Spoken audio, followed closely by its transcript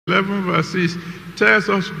11 verse 6 tells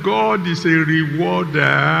us God is a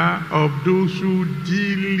rewarder of those who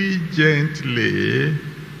diligently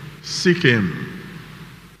seek Him.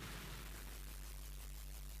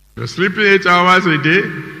 You're sleeping 8 hours a day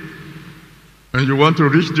and you want to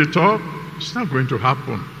reach the top, it's not going to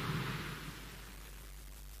happen.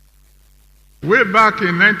 Way back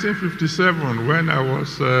in 1957, when I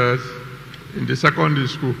was in the secondary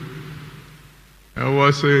school, there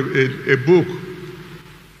was a book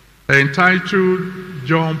entitled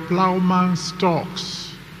John Plowman's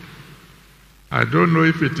Talks. I don't know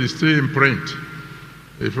if it is still in print.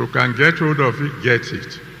 If you can get hold of it, get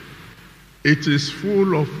it. It is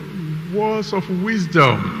full of words of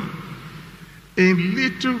wisdom in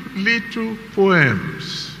little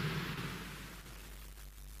poems.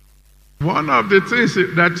 One of the things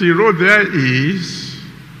that he wrote there is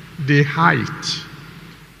the height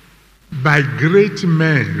by great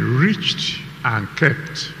men reached and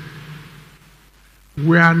kept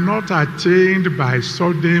were not attained by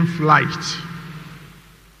sudden flight,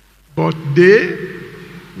 but they,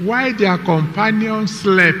 while their companions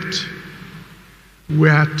slept,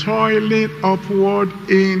 were toiling upward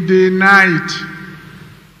in the night.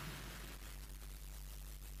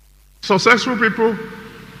 Successful people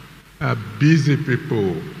are busy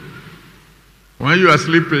people. When you are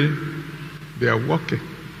sleeping, they are working.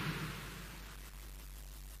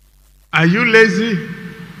 Are you lazy?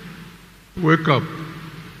 Wake up.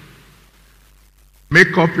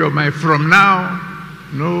 Make up your mind. From now,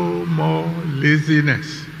 no more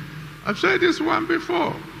laziness. I've said this one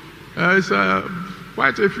before. There's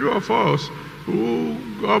quite a few of us who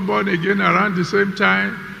got born again around the same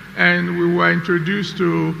time, and we were introduced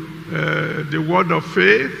to the word of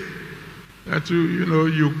faith, that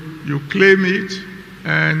you claim it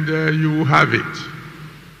and you have it.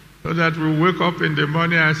 So that we wake up in the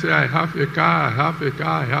morning and say, I have a car, I have a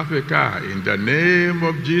car, I have a car. In the name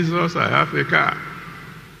of Jesus, I have a car.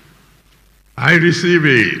 I receive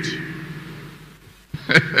it.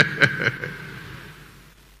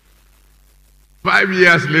 5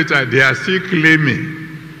 years later, they are still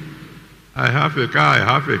claiming, I have a car, I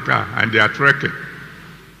have a car, and they are trekking.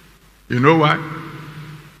 You know what?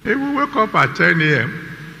 They will wake up at 10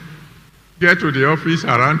 a.m., get to the office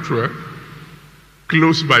around 12,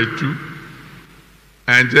 close by 2,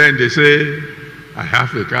 and then they say, I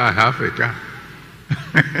have a car, I have a car.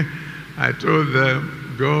 I told them,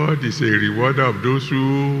 God is a rewarder of those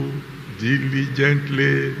who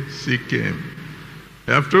diligently seek Him.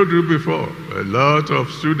 I've told you before, a lot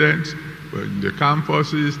of students in the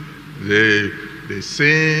campuses, they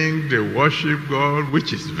sing, they worship God,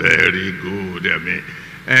 which is very good.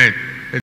 And